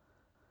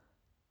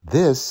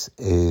This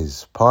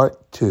is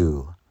part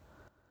 2.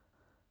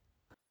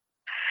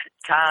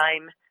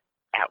 Time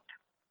out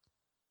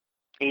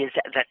is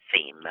the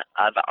theme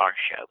of our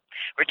show.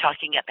 We're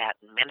talking about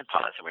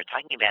menopause, and we're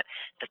talking about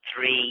the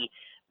three,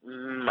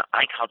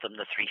 I call them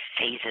the three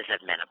phases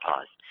of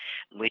menopause,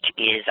 which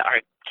is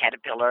our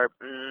caterpillar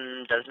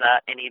does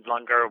not any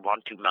longer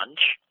want to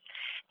munch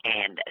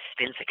and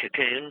spins a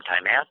cocoon,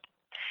 time out,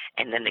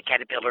 and then the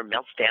caterpillar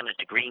melts down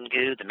into green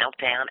goo, the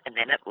meltdown, and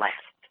then at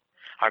last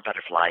our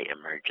butterfly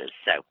emerges.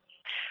 So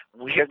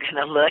we're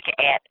going to look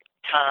at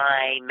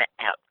time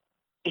out.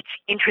 It's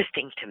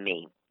interesting to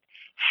me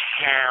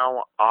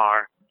how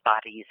our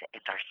bodies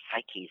and our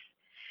psyches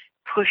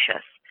push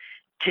us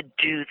to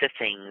do the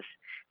things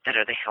that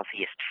are the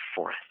healthiest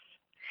for us.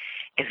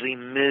 As we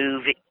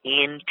move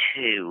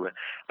into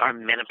our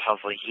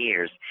menopausal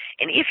years,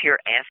 and if you're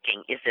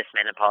asking, is this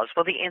menopause?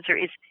 Well, the answer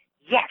is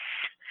yes.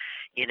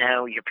 You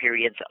know, your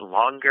periods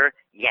longer?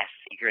 Yes,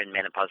 you're in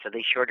menopause. Are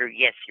they shorter?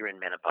 Yes, you're in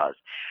menopause.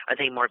 Are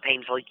they more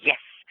painful?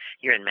 Yes,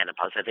 you're in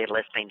menopause. Are they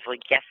less painful?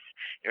 Yes,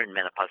 you're in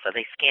menopause. Are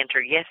they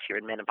scanter? Yes, you're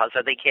in menopause.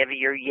 Are they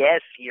heavier?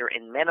 Yes, you're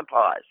in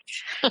menopause.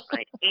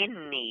 Right?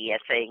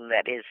 Anything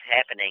that is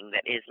happening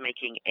that is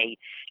making a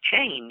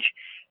change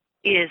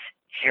is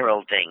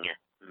heralding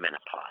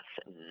menopause,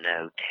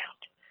 no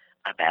doubt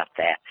about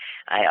that.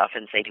 I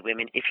often say to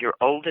women, if you're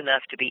old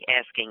enough to be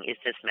asking, is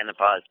this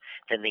menopause,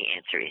 then the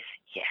answer is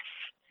yes,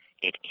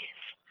 it is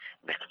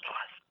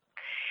menopause.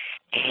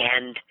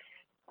 And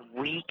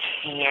we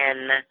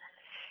can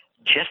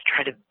just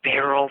try to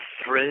barrel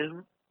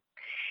through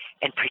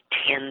and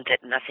pretend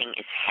that nothing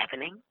is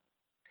happening,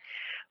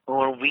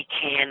 or we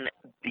can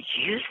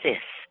use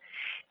this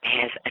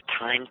as a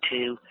time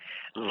to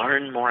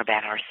learn more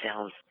about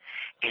ourselves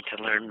and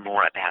to learn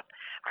more about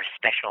our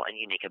special and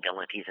unique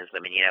abilities as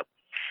women. You know,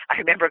 I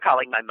remember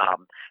calling my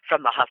mom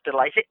from the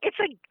hospital. I said, it's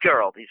a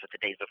girl. These were the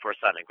days before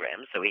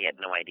sonograms, so we had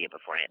no idea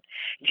beforehand.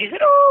 And she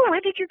said, oh, when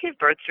did you give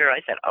birth to her?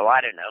 I said, oh,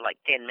 I don't know, like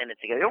 10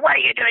 minutes ago. What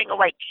are you doing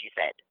awake? She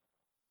said.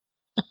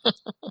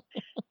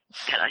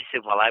 And I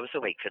said, well, I was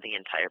awake for the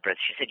entire birth.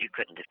 She said, you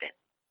couldn't have been.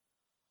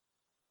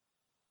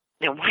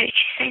 Now, why did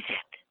she say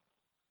that?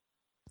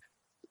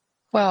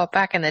 Well,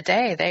 back in the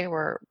day, they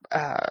were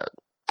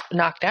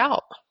knocked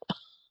out,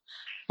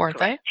 weren't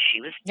Correct.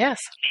 they? Yes.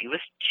 She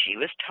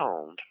was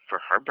told for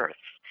her birth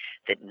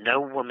that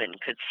no woman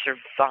could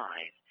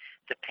survive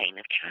the pain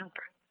of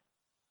childbirth.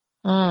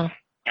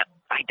 Now,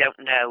 I don't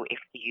know if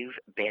you've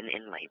been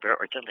in labor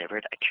or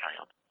delivered a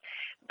child,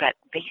 but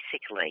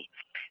basically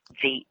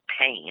the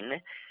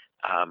pain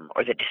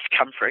or the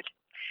discomfort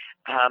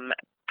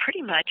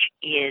pretty much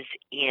is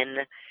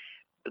in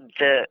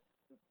the,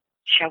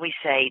 shall we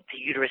say, the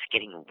uterus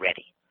getting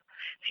ready.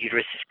 The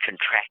uterus is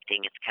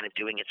contracting, it's kind of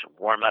doing its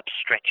warm-up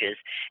stretches,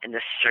 and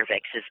the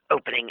cervix is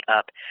opening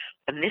up.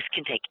 And this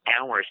can take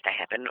hours to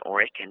happen,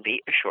 or it can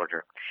be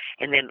shorter.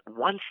 And then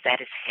once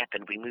that has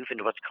happened, we move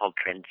into what's called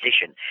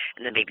transition,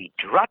 and the baby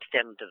drops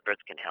down into the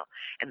birth canal,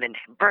 and then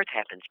birth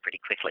happens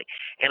pretty quickly.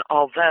 And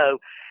although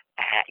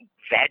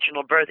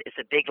vaginal birth is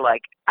a big,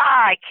 like,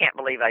 I can't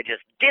believe I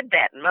just did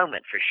that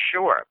moment for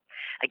sure.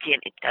 Again,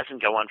 it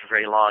doesn't go on for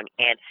very long,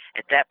 and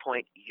at that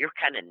point, you're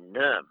kind of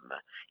numb.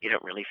 You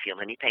don't really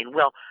feel any pain.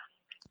 Well,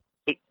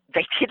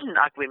 they didn't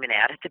knock women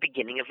out at the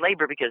beginning of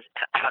labor because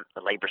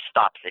the labor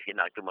stops if you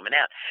knock the woman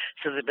out.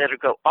 So they better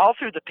go all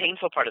through the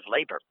painful part of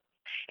labor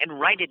and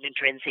right into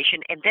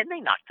transition, and then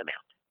they knocked them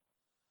out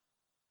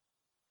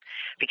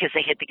because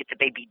they had to get the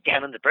baby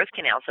down in the birth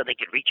canal so they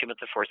could reach him with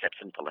the forceps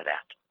and pull it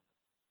out.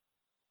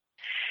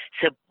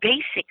 So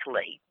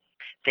basically,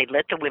 they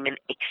let the women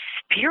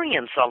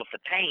experience all of the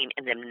pain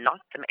and then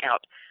knock them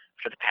out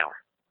for the power.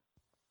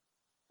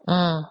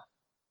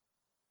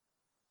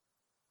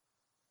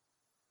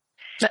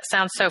 That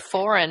sounds so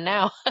foreign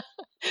now.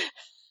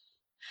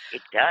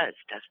 It does,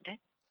 doesn't it?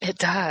 It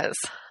does.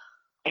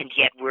 And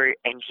yet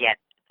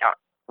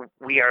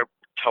we are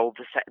told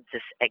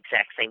this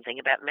exact same thing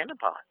about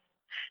menopause,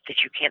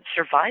 that you can't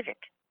survive it.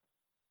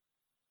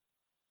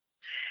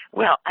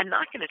 Well, I'm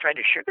not going to try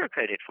to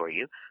sugarcoat it for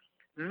you.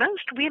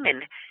 Most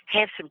women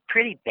have some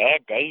pretty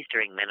bad days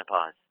during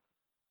menopause.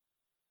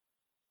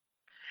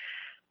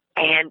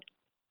 And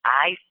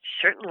I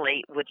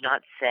certainly would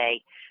not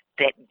say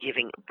that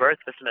giving birth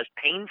was the most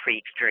pain-free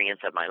experience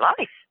of my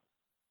life.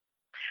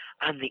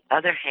 On the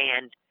other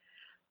hand,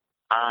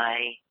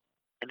 I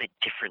am a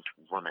different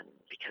woman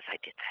because I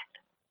did that.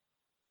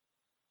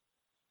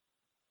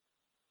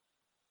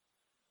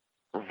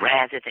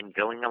 Rather than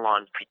going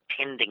along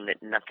pretending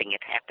that nothing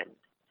had happened,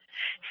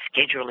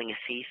 scheduling a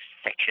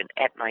C-section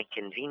at my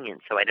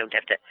convenience so I don't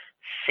have to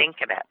think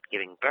about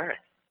giving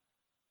birth.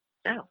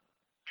 No.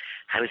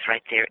 I was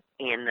right there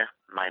in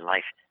my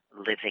life,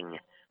 living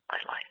my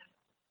life.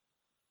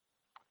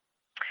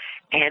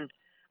 And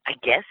I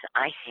guess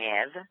I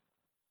have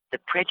the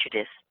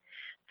prejudice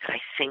that I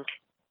think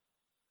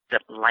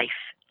that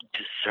life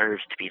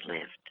deserves to be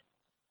lived.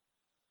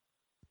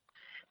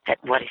 That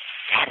what is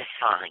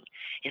satisfying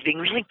is being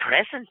really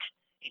present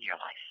in your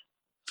life.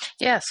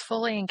 Yes,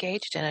 fully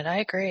engaged in it. I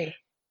agree.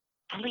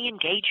 fully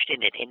engaged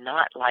in it and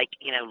not like,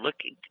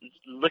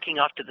 looking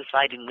off to the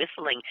side and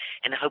whistling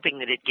and hoping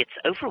that it gets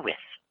over with.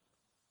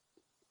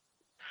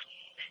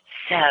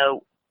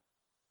 So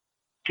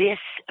this,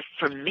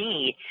 for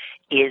me,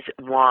 is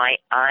why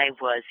I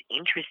was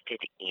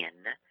interested in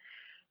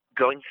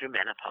going through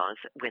menopause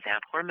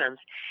without hormones.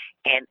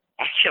 And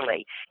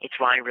actually, it's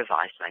why I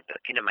revised my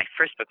book. My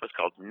first book was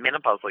called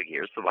Menopausal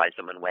Years, The Wise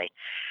Woman Way.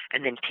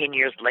 And then 10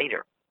 years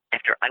later,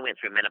 after I went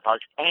through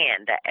menopause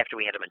and after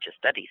we had a bunch of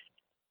studies,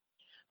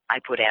 I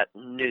put out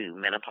new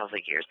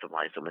Menopausal Years, The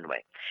Wise Woman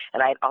Way.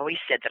 And I had always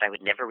said that I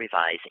would never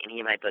revise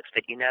any of my books.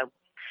 But,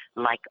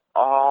 like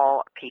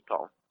all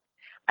people,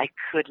 I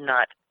could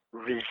not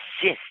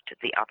resist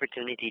the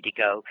opportunity to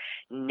go,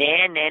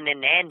 nah,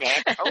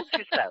 told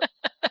you so.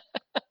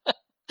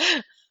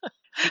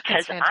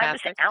 Because I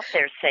was out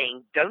there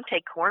saying, don't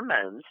take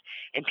hormones,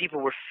 and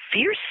people were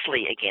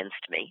fiercely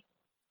against me.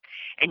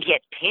 And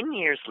yet 10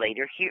 years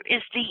later, here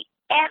is the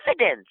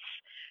evidence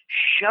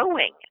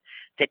showing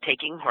that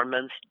taking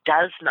hormones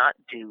does not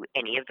do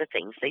any of the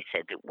things they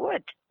said it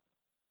would.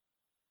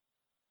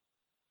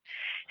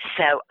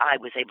 So I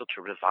was able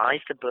to revise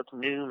the book,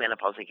 New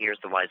Menopausal Years,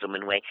 The Wise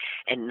Woman Way,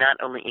 and not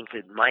only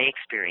include my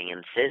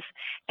experiences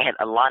and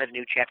a lot of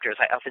new chapters.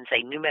 I often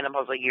say New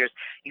Menopausal Years,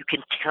 you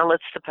can tell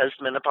it's the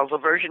postmenopausal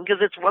version because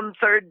it's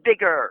 1/3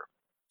 bigger.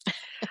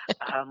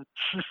 And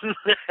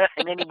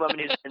any woman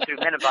who's been through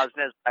menopause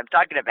knows what I'm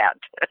talking about.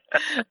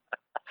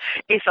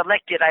 If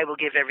elected, I will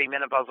give every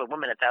menopausal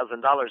woman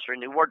 $1,000 for a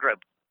new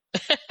wardrobe.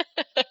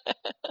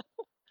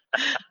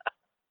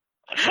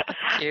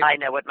 I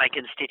know what my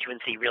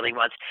constituency really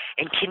wants.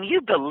 And can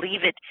you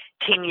believe it?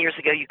 10 years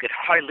ago, you could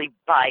hardly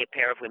buy a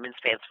pair of women's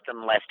pants with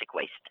an elastic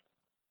waist.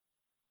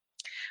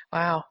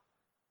 Wow.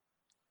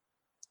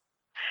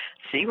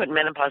 See what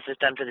menopause has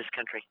done for this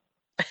country.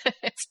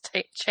 It's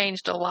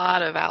changed a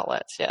lot of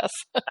outlets, yes.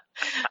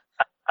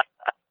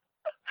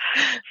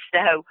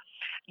 So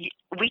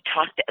we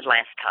talked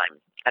last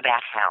time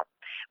about how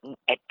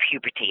at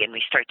puberty and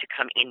we start to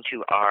come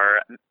into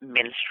our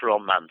menstrual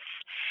months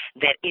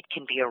that it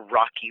can be a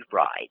rocky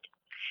ride.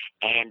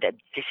 And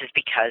this is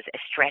because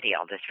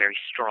estradiol, this very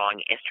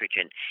strong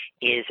estrogen,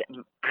 is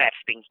perhaps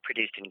being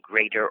produced in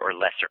greater or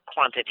lesser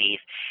quantities.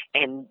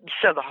 And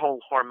so the whole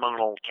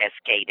hormonal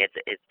cascade,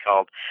 it's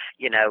called,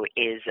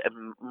 is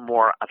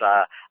more of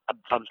a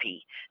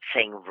bumpy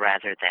thing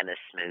rather than a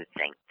smooth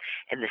thing.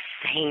 And the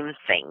same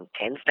thing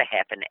tends to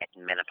happen at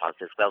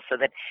menopause as well. So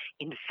that,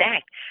 in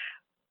fact,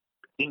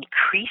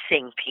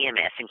 increasing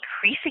PMS,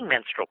 increasing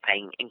menstrual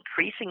pain,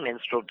 increasing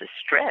menstrual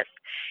distress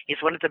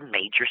is one of the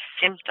major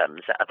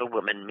symptoms of a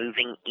woman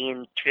moving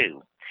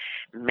into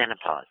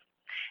menopause.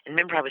 And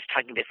remember, I was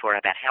talking before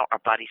about how our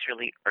bodies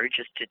really urge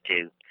us to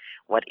do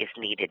what is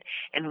needed.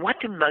 And what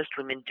do most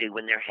women do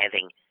when they're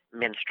having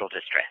menstrual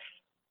distress?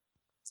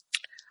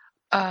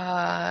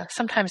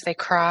 Sometimes they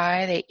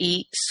cry, they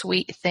eat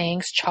sweet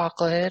things,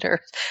 chocolate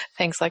or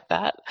things like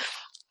that.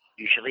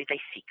 Usually they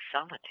seek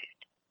solitude.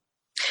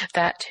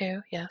 That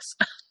too, yes.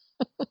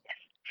 Yes.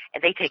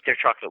 And they take their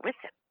chocolate with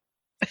them.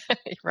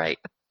 Right.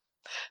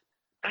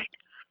 Right.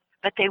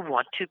 But they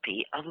want to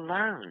be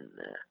alone.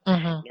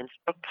 Mm-hmm.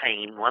 Menstrual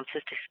pain when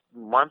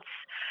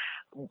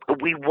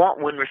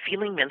we're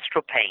feeling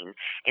menstrual pain,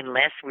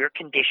 unless we're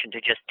conditioned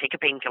to just take a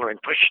painkiller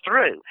and push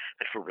through,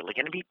 but if we're really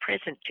going to be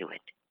present to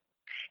it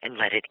and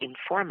let it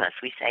inform us,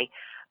 we say,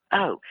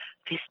 oh,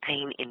 this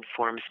pain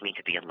informs me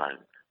to be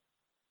alone.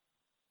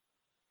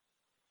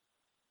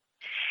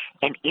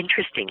 And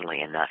interestingly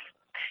enough,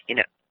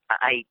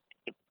 I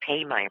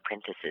pay my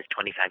apprentices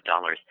 $25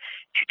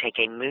 to take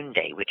a moon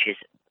day, which is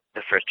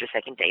the first or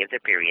second day of their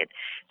period,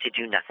 to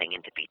do nothing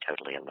and to be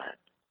totally alone.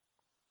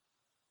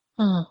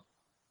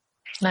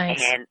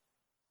 Nice. And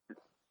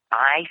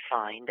I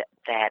find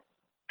that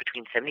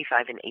between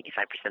 75 and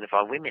 85% of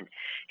all women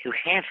who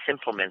have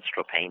simple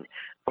menstrual pain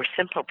or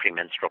simple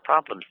premenstrual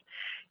problems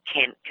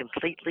can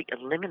completely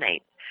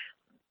eliminate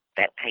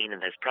that pain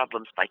and those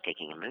problems by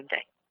taking a moon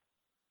day.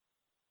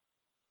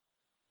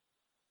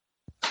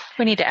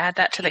 We need to add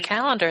that to the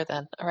calendar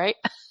then, right?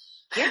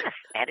 Yes,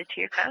 add it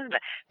to your calendar.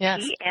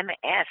 Yes.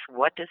 PMS,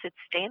 what does it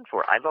stand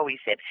for? I've always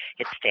said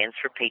it stands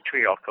for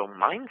patriarchal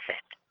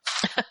mindset.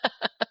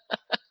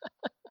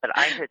 But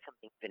I heard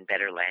something even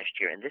better last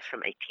year, and this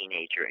from a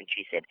teenager, and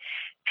she said,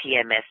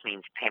 PMS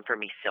means pamper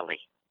me silly.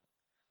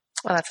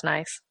 Well, that's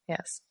nice,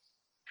 yes.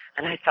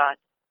 And I thought,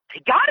 they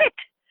got it!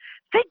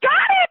 They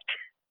got it!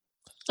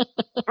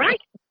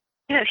 Right?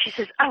 She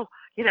says,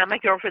 my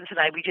girlfriends and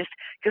I, we just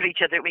go to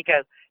each other and we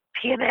go,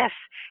 PMS,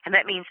 and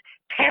that means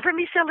pamper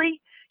me silly,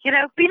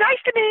 be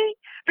nice to me,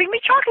 bring me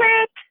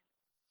chocolate.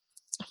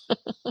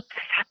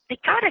 They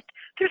got it.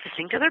 They're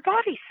listening to their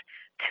bodies.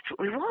 That's what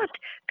we want.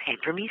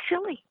 Pamper me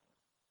silly.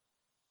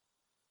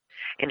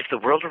 And if the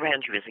world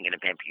around you isn't going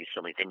to pamper you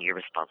silly, then you're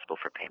responsible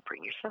for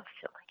pampering yourself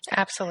silly.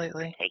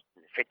 Absolutely.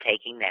 For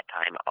taking that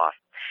time off.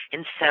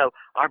 And so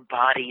our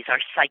bodies,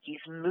 our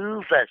psyches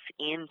move us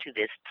into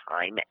this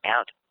time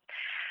out.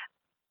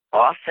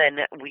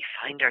 Often we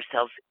find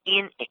ourselves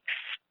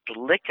inexperienced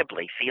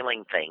inexplicably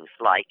feeling things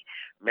like,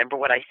 remember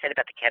what I said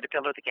about the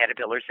caterpillar? The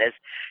caterpillar says,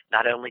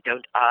 not only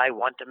don't I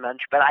want to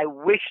munch, but I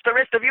wish the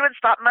rest of you would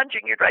stop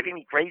munching. You're driving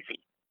me crazy.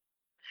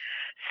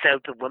 So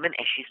the woman,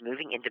 as she's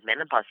moving into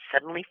menopause,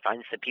 suddenly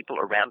finds the people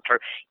around her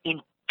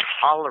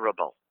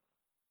intolerable.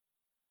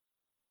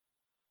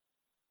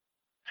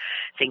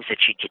 Things that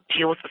she could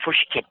deal with before,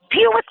 she can't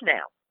deal with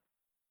now.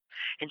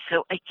 And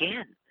so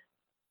again,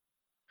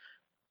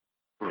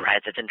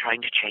 rather than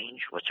trying to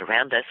change what's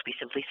around us, we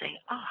simply say,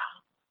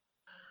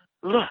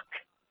 look,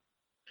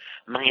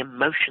 my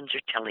emotions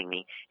are telling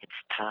me it's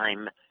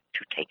time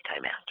to take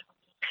time out.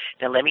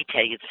 Now let me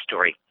tell you the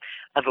story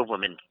of a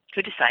woman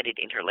who decided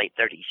in her late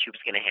 30s she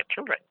was going to have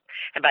children.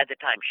 And by the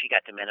time she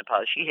got to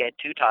menopause, she had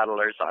 2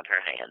 toddlers on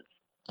her hands.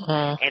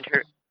 And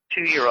her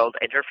 2-year-old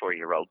and her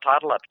 4-year-old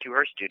toddle up to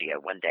her studio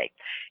one day.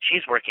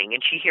 She's working,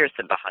 and she hears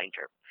them behind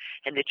her.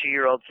 And the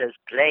 2-year-old says,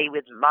 play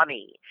with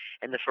Mommy.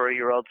 And the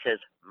 4-year-old says,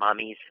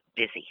 Mommy's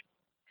busy.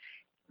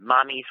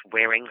 Mommy's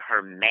wearing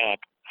her mad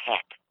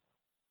hat.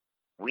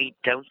 We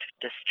don't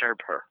disturb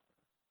her.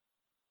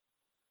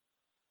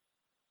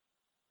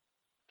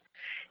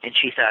 And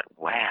she thought,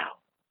 wow,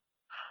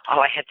 all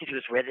I have to do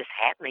is wear this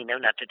hat and they know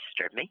not to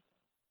disturb me.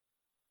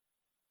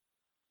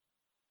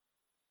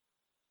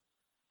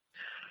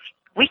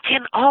 We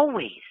can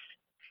always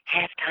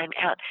have time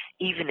out,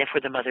 even if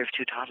we're the mother of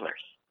 2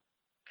 toddlers.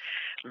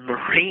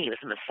 Marie was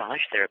a massage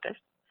therapist,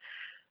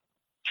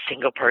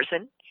 single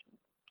person,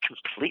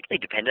 completely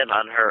dependent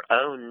on her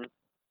own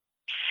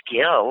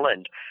skill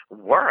and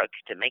work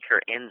to make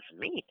her ends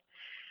meet.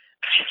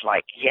 She's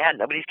like, yeah,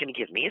 nobody's going to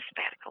give me a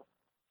sabbatical.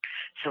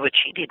 So what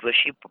she did was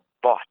she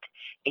bought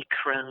a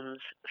crone's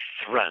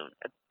throne,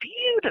 a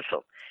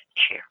beautiful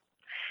chair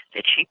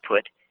that she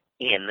put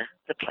in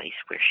the place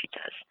where she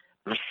does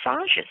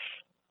massages.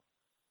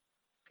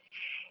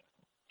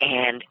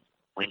 And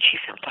when she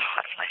felt a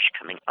hot flash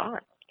coming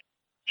on,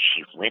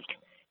 she went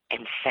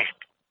and sat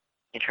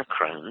in her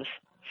crone's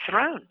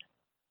throne.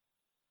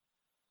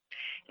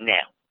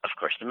 Now, of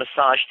course, the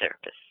massage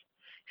therapists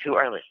who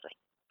are listening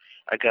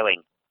are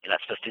going, you're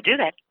not supposed to do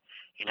that.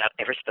 You're not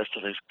ever supposed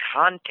to lose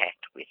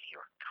contact with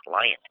your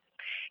client.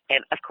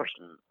 And, of course,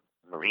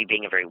 Marie,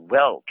 being a very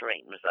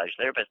well-trained massage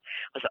therapist,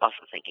 was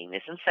also thinking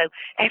this. And so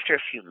after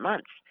a few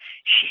months,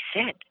 she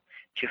said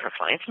to her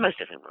clients, most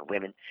of them were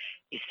women,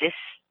 is this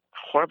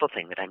horrible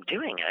thing that I'm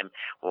doing? I'm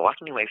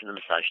walking away from the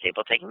massage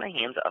table, taking my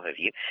hands off of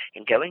you,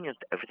 and going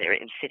over there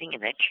and sitting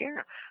in that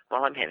chair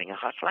while I'm having a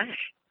hot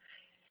flash.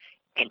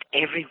 And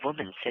every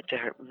woman said to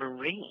her,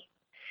 Marie,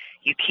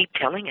 you keep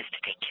telling us to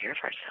take care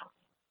of ourselves.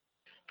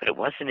 But it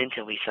wasn't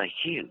until we saw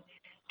you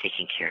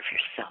taking care of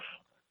yourself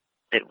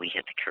that we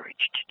had the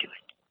courage to do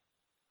it.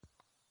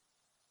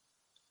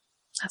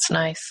 That's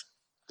nice.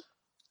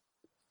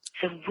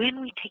 So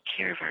when we take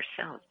care of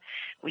ourselves,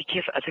 we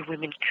give other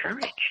women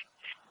courage.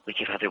 We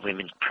give other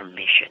women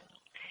permission.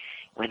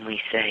 When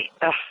we say,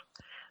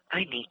 I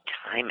need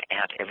time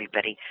out,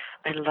 everybody.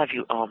 I love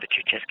you all, but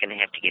you're just going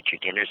to have to get your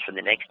dinners for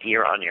the next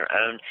year on your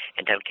own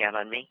and don't count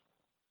on me.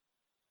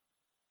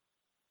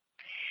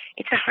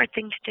 It's a hard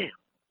thing to do,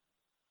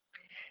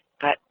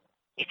 but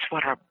it's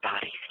what our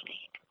bodies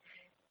need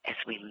as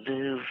we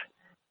move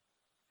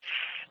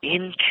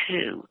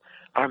into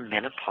our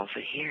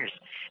menopausal years.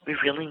 We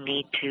really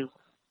need to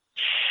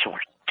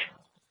sort.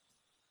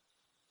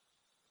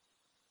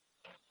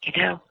 You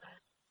know,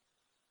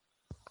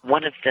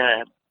 one of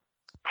the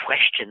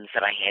questions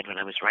that I had when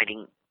I was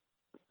writing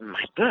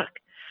my book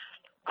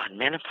on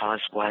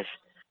menopause was,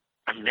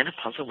 are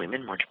menopausal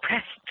women more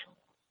depressed?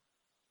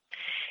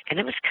 And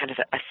it was kind of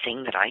a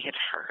thing that I had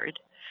heard,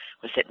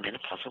 was that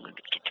menopausal women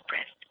get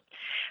depressed.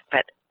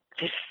 But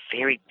there's a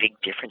very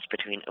big difference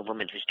between a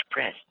woman who's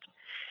depressed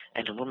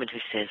and a woman who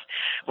says,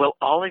 well,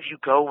 all of you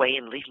go away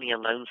and leave me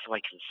alone so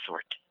I can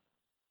sort.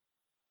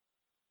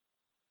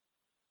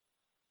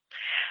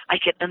 I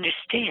can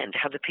understand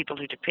how the people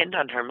who depend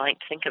on her might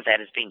think of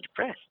that as being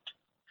depressed.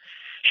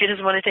 She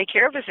doesn't want to take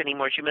care of us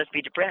anymore. She must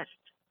be depressed.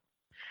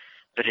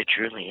 But it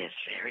truly is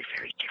very,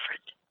 very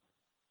different.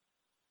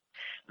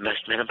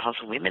 Most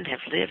menopausal women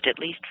have lived at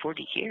least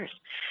 40 years.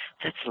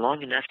 That's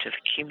long enough to have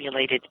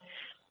accumulated,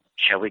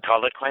 shall we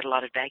call it, quite a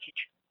lot of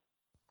baggage.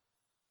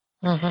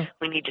 Mm-hmm.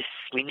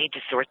 We need to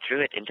sort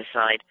through it and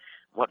decide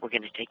what we're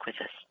going to take with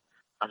us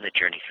on the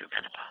journey through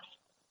menopause.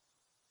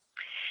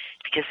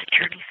 Because the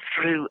journey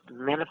through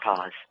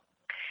menopause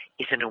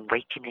is an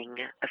awakening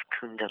of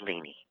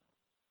Kundalini.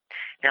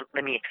 Now,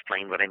 let me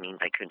explain what I mean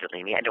by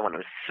Kundalini. I don't want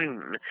to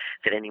assume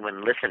that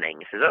anyone listening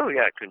says, oh,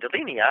 yeah,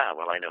 Kundalini,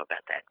 well, I know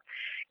about that.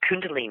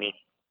 Kundalini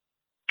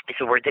is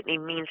a word that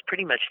means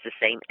pretty much the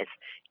same as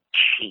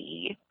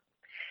chi,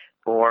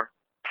 or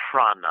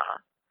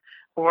prana,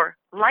 or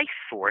life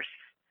force,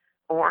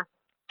 or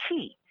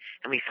ki.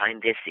 And we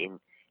find this in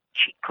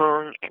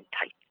Qigong and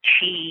Tai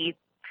Chi,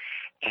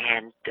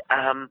 and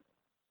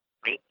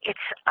it's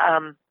a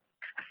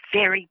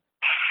very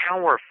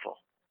powerful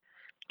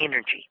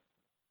energy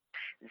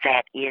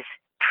that is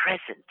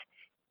present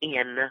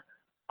in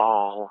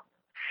all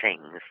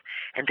things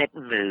and that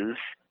moves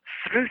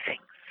through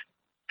things.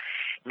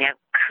 Now,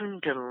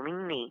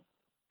 Kundalini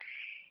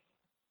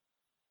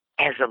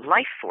as a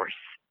life force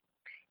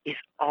is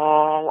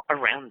all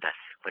around us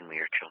when we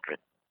are children.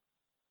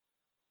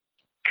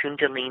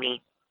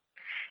 Kundalini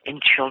in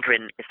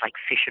children is like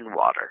fish in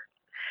water.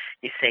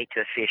 You say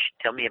to a fish,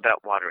 tell me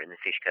about water, and the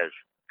fish goes,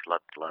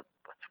 glub, glub,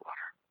 what's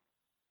water?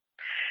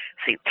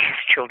 So you ask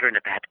children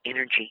about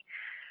energy.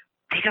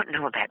 They don't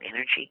know about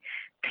energy.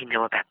 They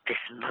know about this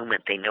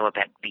moment. They know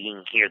about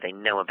being here. They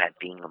know about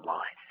being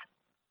alive.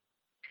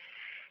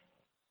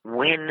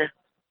 When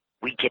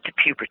we get to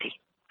puberty,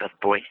 both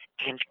boys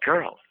and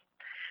girls,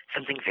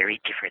 something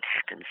very different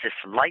happens. This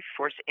life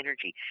force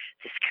energy,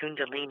 this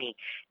Kundalini,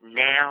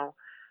 now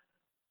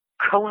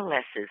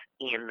coalesces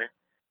in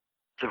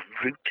the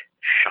root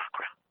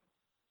chakra.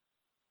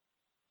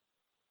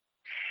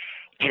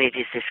 And it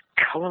is this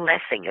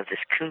coalescing of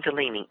this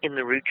Kundalini in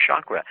the root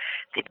chakra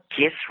that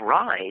gives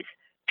rise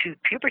to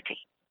puberty.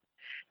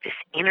 This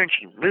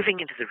energy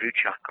moving into the root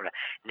chakra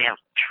now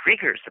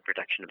triggers the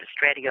production of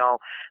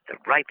estradiol, the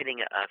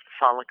ripening of the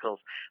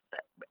follicles,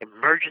 the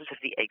emergence of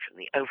the egg from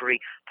the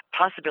ovary, the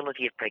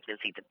possibility of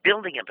pregnancy, the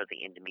building up of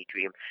the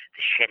endometrium,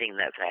 the shedding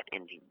of that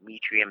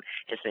endometrium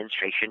as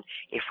menstruation.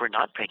 If we're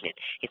not pregnant,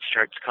 it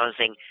starts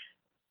causing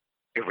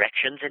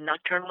erections and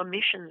nocturnal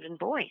emissions in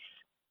boys.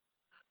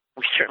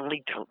 We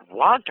certainly don't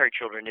want our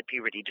children at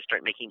puberty to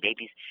start making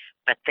babies,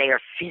 but they are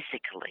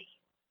physically,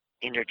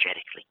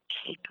 energetically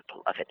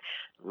capable of it.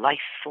 Life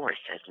force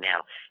has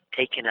now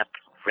taken up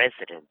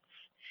residence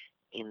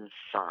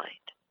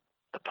inside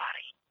the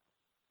body.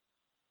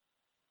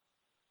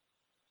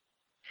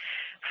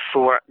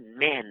 For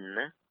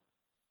men,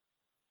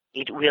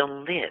 it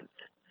will live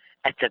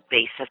at the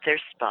base of their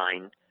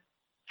spine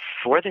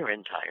for their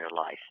entire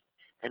life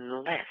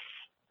unless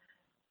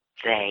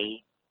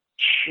they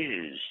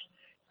choose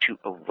to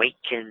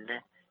awaken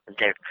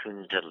their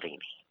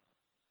Kundalini.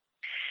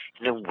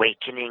 And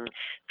awakening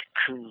the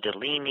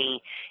Kundalini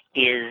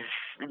is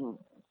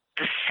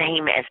the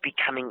same as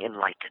becoming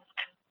enlightened.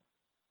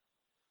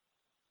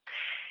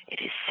 It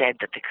is said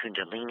that the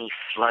Kundalini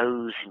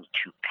flows in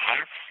two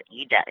paths,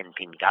 Ida and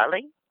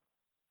Pingali,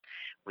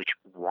 which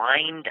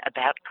wind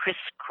about,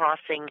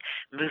 crisscrossing,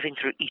 moving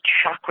through each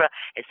chakra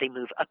as they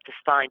move up the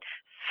spine,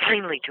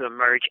 finally to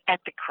emerge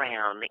at the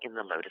crown in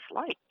the lotus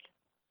light.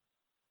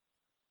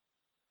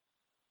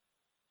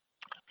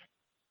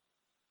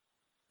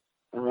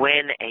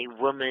 When a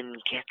woman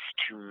gets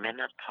to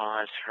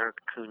menopause, her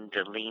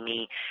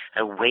Kundalini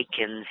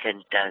awakens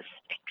and does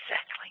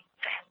exactly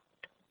that.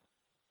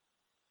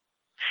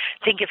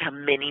 Think of how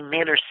many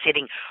men are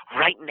sitting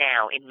right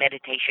now in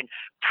meditation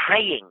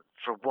praying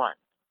for one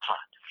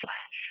hot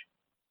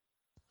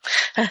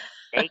flash.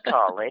 They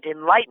call it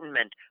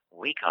enlightenment.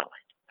 We call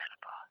it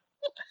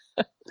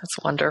menopause. That's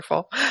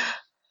wonderful.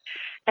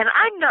 And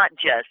I'm not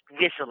just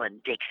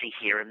whistling Dixie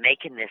here and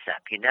making this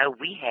up. You know,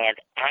 we have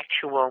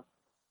actual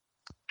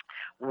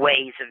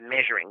ways of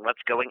measuring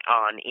what's going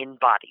on in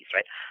bodies,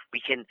 right? We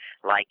can,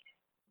 like,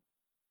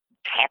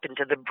 tap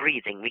into the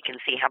breathing. We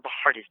can see how the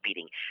heart is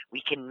beating.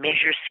 We can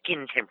measure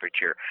skin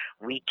temperature.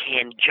 We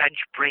can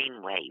judge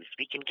brain waves.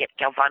 We can get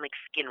galvanic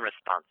skin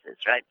responses,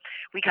 right?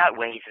 We got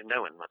ways of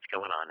knowing what's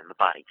going on in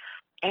the body.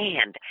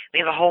 And we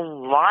have a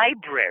whole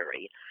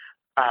library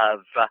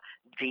of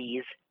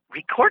these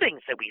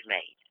recordings that we've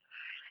made.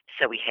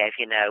 So we have,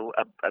 you know,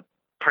 a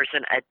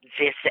person at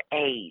this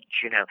age,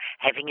 you know,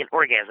 having an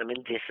orgasm,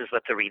 and this is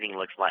what the reading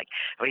looks like.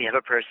 Or you have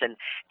a person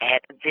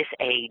at this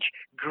age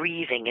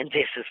grieving, and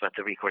this is what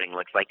the recording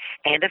looks like.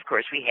 And, of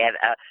course, we have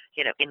a,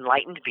 you know,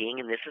 enlightened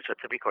being, and this is what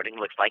the recording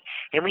looks like.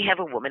 And we have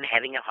a woman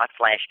having a hot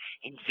flash,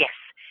 and, yes,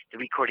 the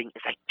recording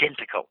is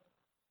identical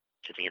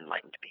to the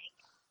enlightened being.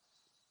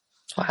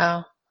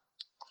 Wow.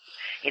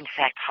 In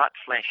fact, hot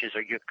flashes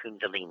are your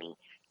Kundalini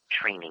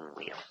training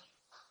wheel.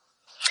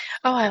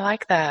 Oh, I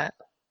like that.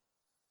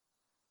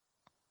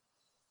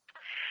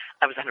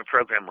 I was on a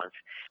program once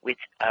with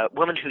a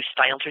woman who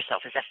styled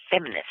herself as a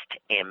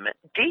feminist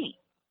MD.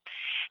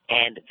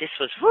 And this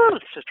was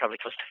probably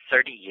close to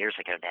 30 years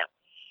ago now.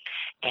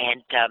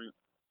 And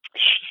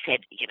she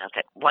said, you know,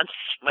 that once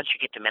you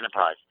get to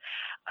menopause,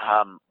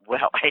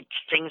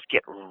 things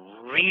get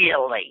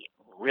really,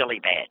 really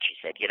bad. She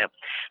said, you know,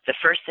 the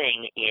first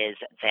thing is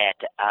that,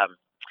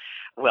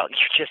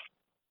 you just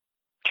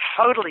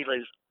totally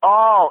lose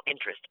all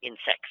interest in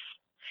sex.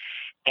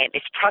 And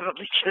it's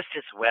probably just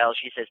as well,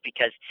 she says,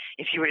 because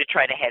if you were to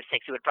try to have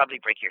sex, it would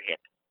probably break your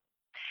hip.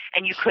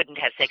 And you couldn't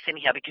have sex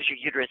anyhow because your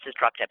uterus is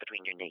dropped out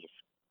between your knees.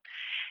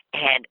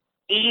 And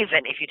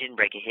even if you didn't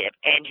break a hip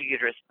and your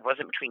uterus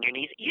wasn't between your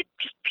knees, you'd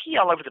just pee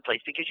all over the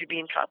place because you'd be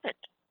incontinent.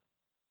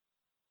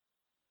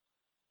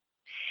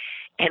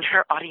 And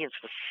her audience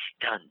was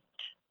stunned.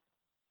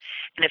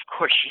 And of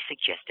course, she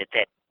suggested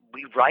that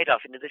we ride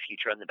off into the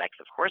future on the backs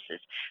of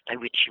horses, by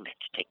which she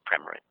meant to take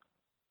Premarin,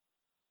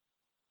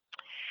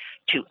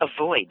 to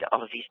avoid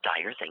all of these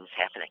dire things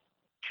happening.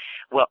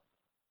 Well,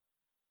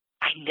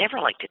 I never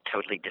like to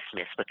totally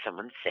dismiss what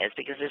someone says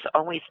because there's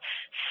always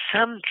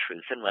some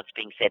truth in what's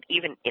being said,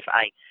 even if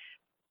I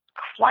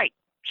quite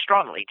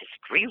strongly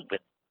disagree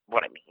with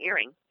what I'm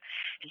hearing.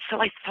 And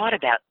so I thought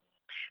about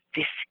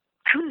this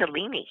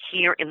kundalini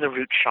here in the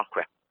root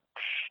chakra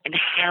and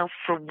how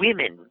for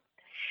women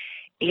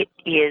it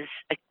is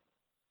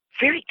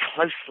very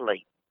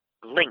closely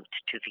linked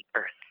to the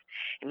earth.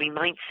 And we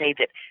might say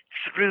that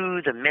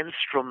through the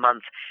menstrual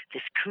month,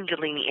 this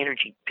kundalini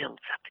energy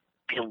builds up,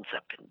 builds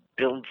up, and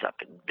builds up,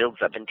 and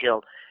builds up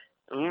until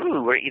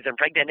we're either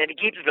pregnant and it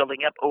keeps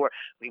building up, or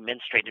we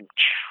menstruate and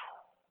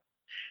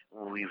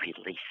we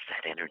release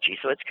that energy.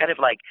 So it's kind of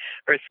like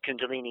Earth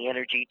Kundalini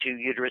energy to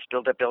uterus,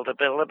 build up, build up,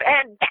 build up,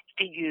 and back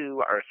to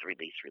you, Earth,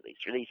 release, release,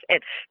 release, and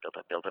build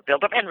up, build up,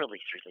 build up, and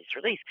release, release,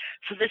 release.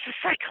 So there's a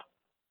cycle.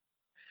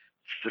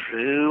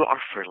 Through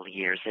our fertile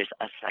years, there's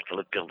a cycle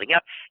of building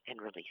up and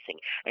releasing.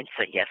 And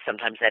so, yes,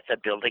 sometimes that's a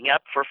building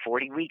up for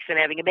 40 weeks and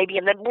having a baby,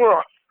 and then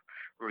we're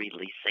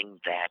releasing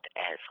that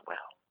as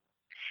well.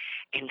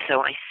 And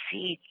so I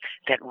see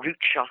that root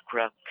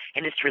chakra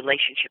and its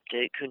relationship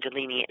to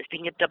Kundalini as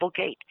being a double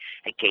gate,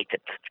 a gate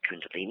that lets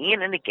Kundalini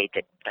in and a gate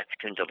that lets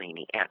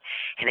Kundalini out.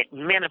 And at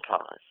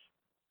menopause,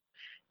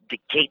 the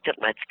gate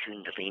that lets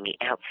Kundalini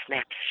out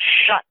snaps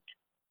shut.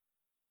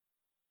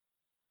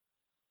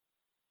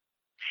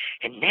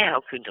 And now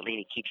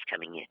Kundalini keeps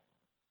coming in.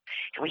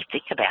 And we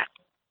think about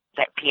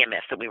that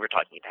PMS that we were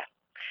talking about.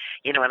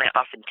 And I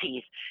often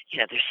tease,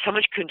 there's so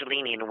much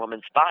Kundalini in a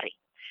woman's body,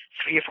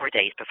 3 or 4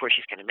 days before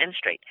she's going to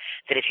menstruate,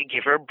 that if you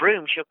give her a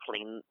broom, she'll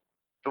clean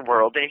the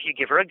world, and if you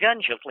give her a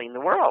gun, she'll clean the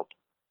world.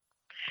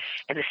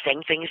 And the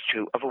same thing is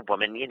true of a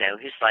woman,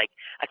 who's like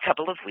a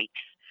couple of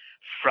weeks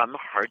from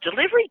her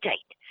delivery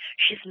date.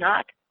 She's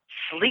not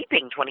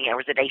sleeping 20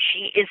 hours a day.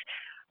 She is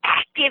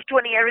active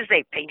 20 hours a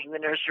day, painting the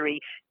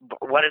nursery.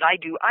 What did I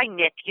do? I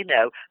knit,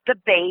 the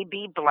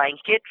baby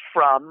blanket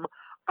from,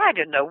 I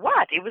don't know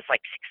what. It was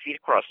like 6 feet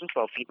across and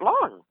 12 feet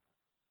long.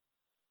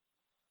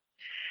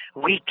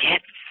 We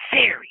get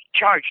very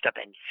charged up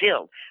and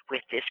filled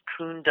with this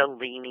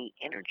Kundalini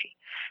energy.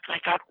 And I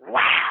thought,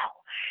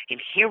 wow.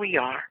 And here we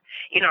are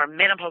in our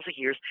menopausal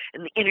years,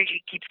 and the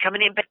energy keeps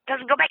coming in, but it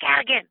doesn't go back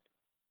out again.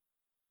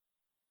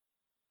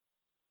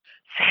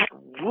 That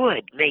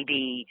would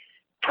maybe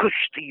push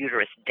the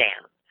uterus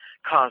down,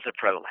 cause a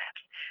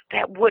prolapse.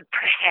 That would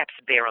perhaps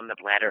bear on the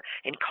bladder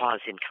and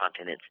cause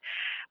incontinence.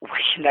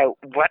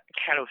 What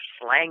kind of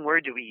slang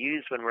word do we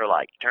use when we're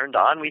like turned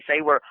on? We say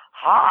we're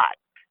hot.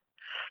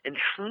 And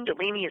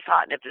Kundalini is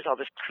hot, and if there's all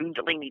this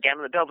Kundalini down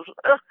in the pelvis,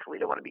 we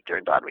don't want to be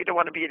turned on. We don't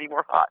want to be any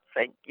more hot.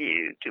 Thank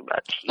you. Too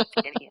much heat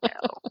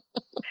anyhow.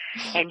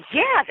 And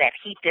yeah, that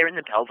heat there in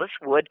the pelvis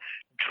would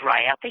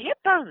dry out the hip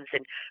bones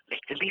and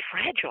make them be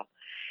fragile.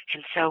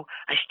 And so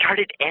I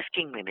started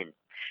asking women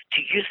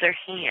to use their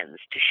hands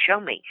to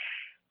show me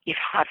if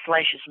hot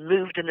flashes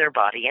moved in their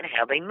body and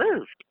how they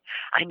moved.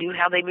 I knew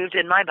how they moved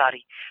in my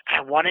body, but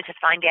I wanted to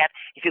find out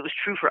if it was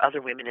true for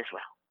other women as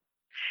well.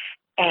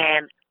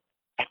 And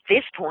at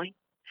this point,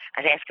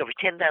 I've asked over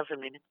 10,000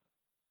 women,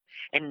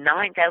 and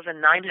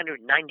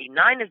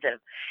 9,999 of them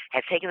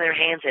have taken their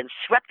hands and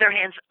swept their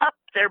hands up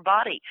their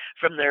body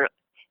from their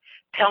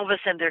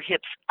pelvis and their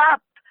hips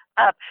up,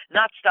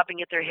 not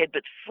stopping at their head,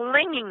 but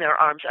flinging their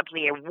arms up in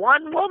the air.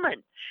 One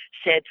woman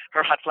said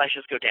her hot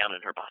flashes go down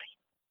in her body.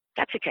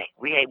 That's okay.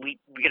 We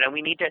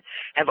need to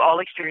have all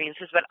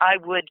experiences, but I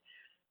would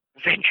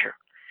venture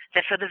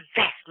that for the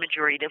vast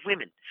majority of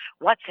women,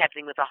 what's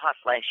happening with a hot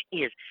flash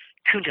is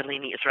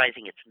Kundalini is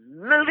rising. It's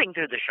moving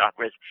through the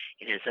chakras.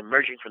 It is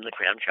emerging from the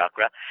crown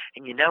chakra.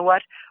 And you know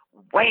what?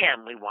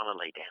 Wham, we want to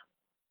lay down.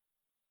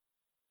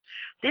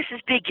 This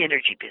is big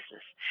energy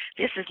business.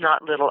 This is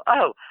not little,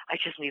 I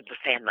just need to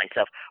fan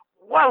myself.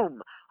 Whoa,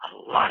 a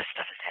lot of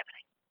stuff is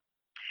happening.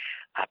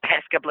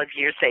 Past couple of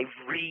years, they've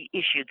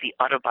reissued the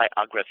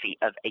autobiography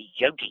of a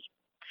yogi,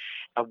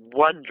 a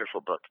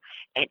wonderful book.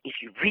 And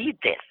if you read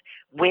this,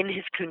 when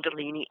his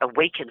Kundalini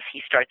awakens,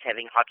 he starts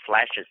having hot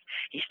flashes.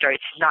 He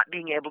starts not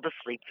being able to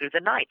sleep through the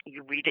night.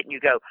 You read it and you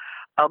go,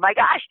 oh my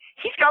gosh,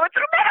 he's going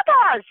through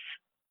menopause.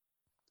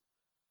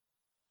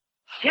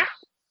 Yeah.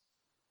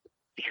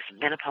 Because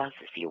menopause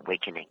is the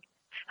awakening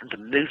and the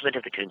movement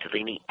of the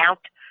Kundalini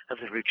out of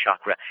the root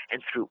chakra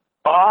and through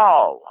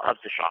all of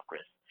the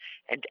chakras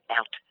and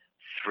out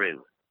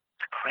through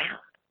the crown.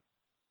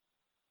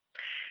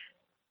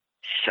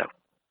 So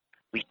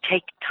we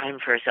take time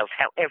for ourselves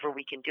however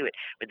we can do it,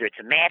 whether it's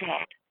a Mad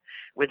Hat,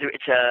 whether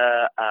it's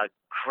a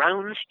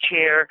Crohn's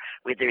chair,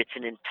 whether it's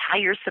an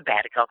entire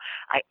sabbatical.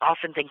 I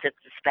often think that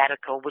the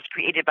sabbatical was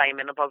created by a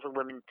menopausal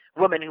woman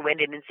who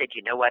went in and said,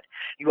 you know what,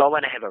 you all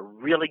want to have a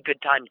really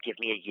good time, give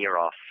me a year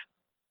off.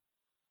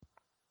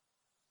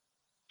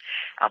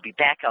 I'll be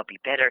back, I'll be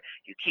better.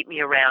 You keep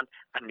me around,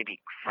 I'm going to be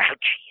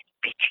grouchy and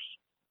bitchy.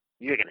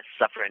 You're going to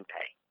suffer and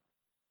pay.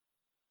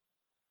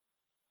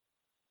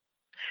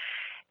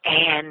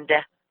 And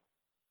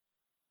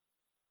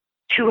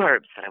 2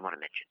 herbs that I want to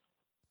mention.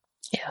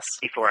 Yes.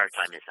 Before our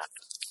time is up.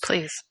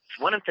 Please.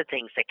 One of the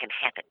things that can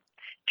happen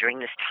during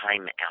this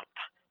time,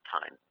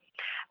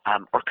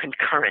 or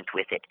concurrent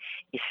with it,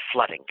 is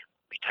flooding.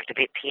 We talked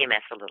about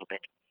PMS a little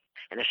bit,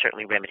 and there's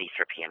certainly remedies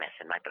for PMS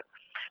in my book.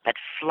 But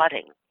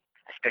flooding,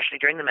 especially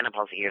during the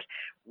menopausal years,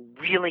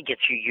 really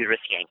gets your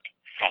uterus yanked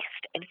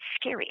fast. And it's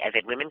scary. I've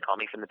had women call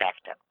me from the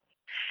bathtub.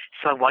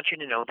 So I want you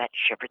to know about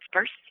shepherd's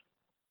purse.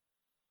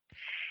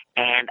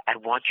 And I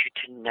want you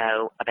to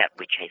know about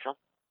witch hazel.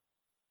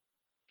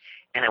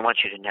 And I want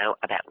you to know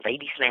about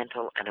lady's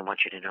mantle. And I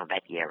want you to know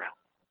about yarrow.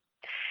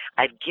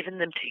 I've given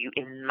them to you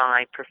in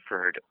my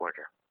preferred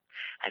order.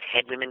 I've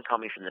had women call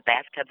me from the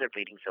bathtub. They're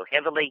bleeding so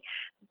heavily,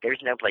 there's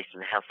no place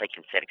in the house they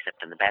can sit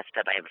except in the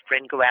bathtub. I have a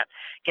friend go out,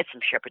 get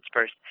some shepherd's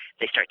purse.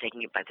 They start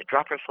taking it by the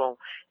dropperful.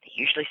 They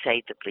usually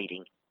say the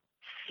bleeding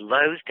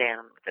slows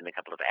down within a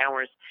couple of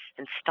hours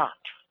and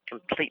stops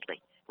completely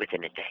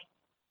within a day.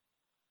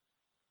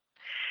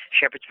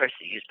 Shepherd's purse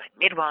is used by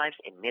midwives,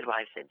 and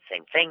midwives say the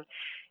same thing.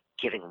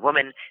 Giving a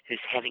woman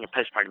who's having a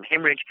postpartum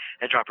hemorrhage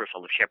a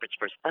dropperful of shepherd's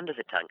purse under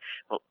the tongue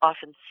will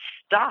often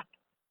stop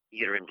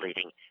uterine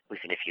bleeding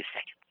within a few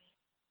seconds.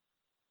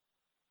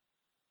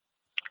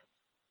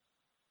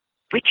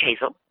 Witch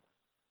hazel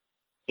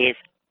is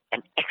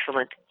an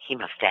excellent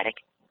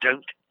hemostatic.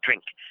 Don't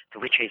drink the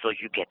witch hazel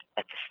you get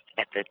at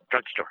the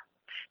drugstore.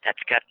 That's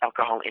got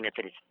alcohol in it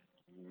that is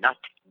not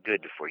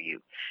good for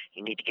you.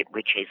 You need to get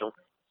witch hazel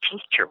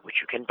tincture,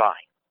 which you can buy.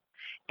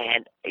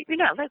 And,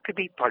 that could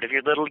be part of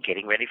your little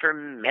getting ready for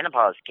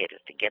menopause kit, is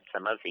to get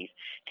some of these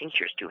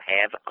tinctures to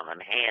have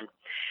on hand.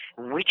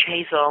 Witch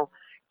hazel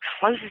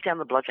closes down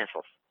the blood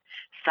vessels,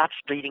 stops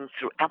bleeding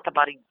throughout the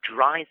body,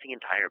 dries the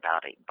entire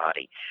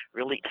body,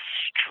 really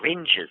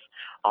astringes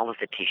all of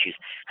the tissues.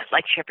 I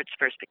like shepherd's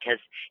purse because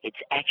its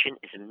action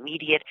is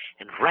immediate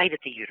and right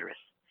at the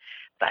uterus.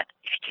 But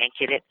if you can't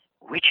get it,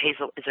 witch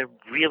hazel is a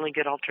really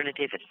good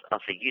alternative. It's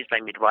also used by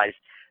midwives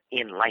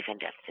in life and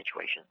death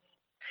situations.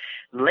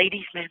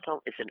 Lady's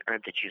mantle is an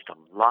herb that's used a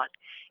lot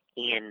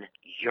in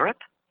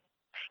Europe,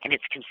 and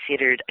it's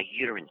considered a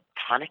uterine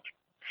tonic,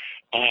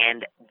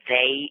 and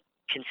they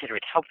consider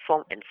it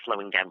helpful in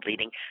slowing down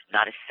bleeding,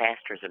 not as fast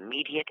or as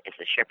immediate as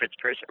the shepherd's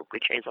purse or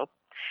witch hazel,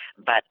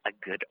 but a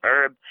good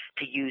herb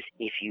to use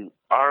if you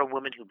are a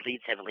woman who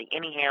bleeds heavily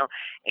anyhow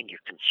and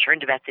you're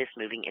concerned about this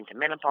moving into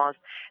menopause.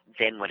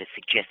 Then what is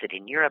suggested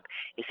in Europe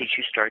is that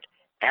you start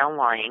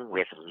allying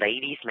with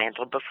lady's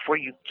mantle before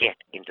you get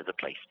into the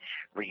place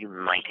where you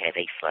might have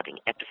a flooding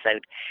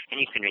episode,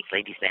 and you can drink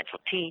lady's mantle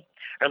tea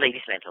or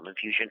lady's mantle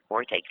infusion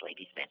or take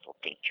lady's mantle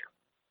tincture.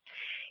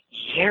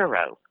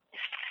 Yarrow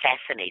is a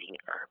fascinating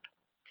herb,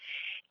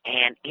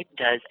 and it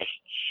does a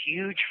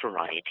huge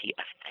variety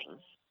of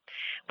things.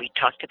 We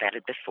talked about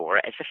it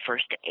before as a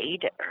first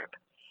aid herb.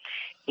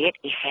 It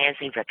has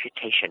a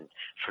reputation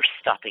for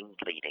stopping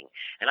bleeding,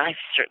 and I've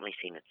certainly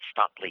seen it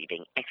stop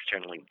bleeding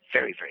externally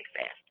very, very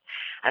fast.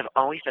 I've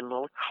always been a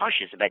little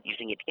cautious about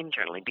using it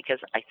internally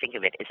because I think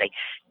of it as a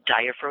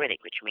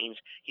diaphoretic, which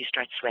means you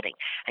start sweating.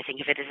 I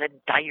think of it as a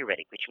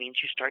diuretic, which means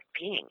you start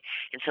peeing.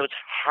 And so it's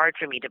hard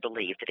for me to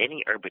believe that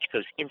any herb which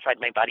goes inside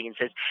my body and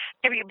says,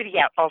 everybody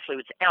out, all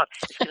fluids out,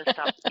 is going to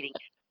stop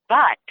bleeding.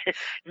 But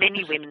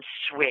many women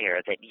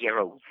swear that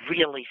yarrow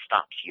really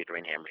stops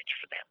uterine hemorrhage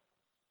for them.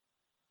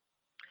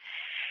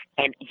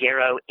 And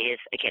yarrow is,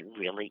 again,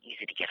 really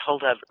easy to get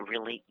hold of,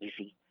 really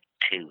easy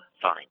to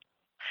find.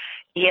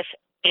 If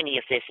any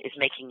of this is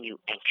making you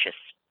anxious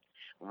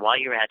while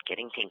you're out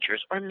getting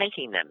tinctures or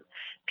making them,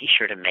 be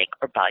sure to make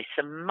or buy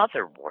some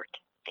motherwort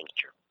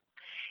tincture.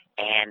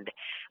 And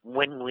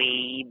when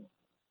we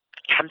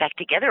come back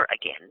together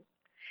again,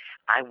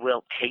 I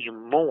will tell you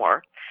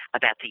more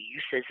about the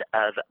uses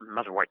of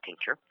motherwort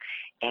tincture,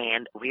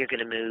 and we are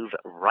going to move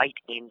right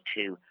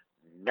into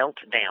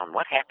meltdown.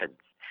 What happens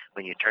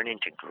when you turn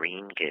into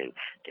green goo?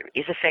 There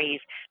is a phase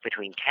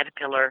between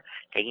caterpillar,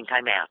 taking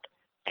time out,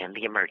 and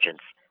the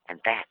emergence, and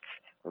that's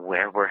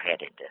where we're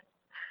headed.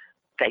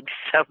 Thanks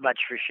so much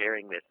for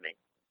sharing with me.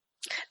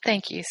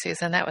 Thank you,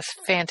 Susan. That was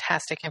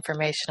fantastic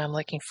information. I'm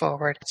looking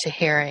forward to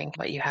hearing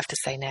what you have to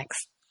say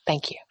next.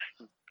 Thank you.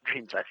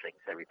 Green blessings,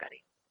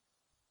 everybody.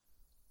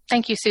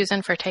 Thank you,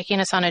 Susan, for taking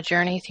us on a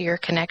journey through your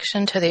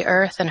connection to the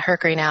earth and her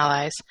green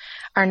allies.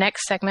 Our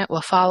next segment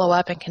will follow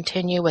up and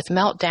continue with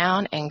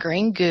meltdown and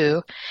green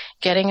goo,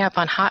 getting up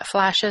on hot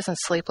flashes and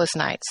sleepless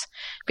nights.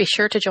 Be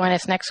sure to join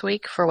us next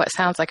week for what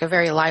sounds like a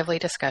very lively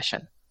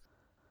discussion.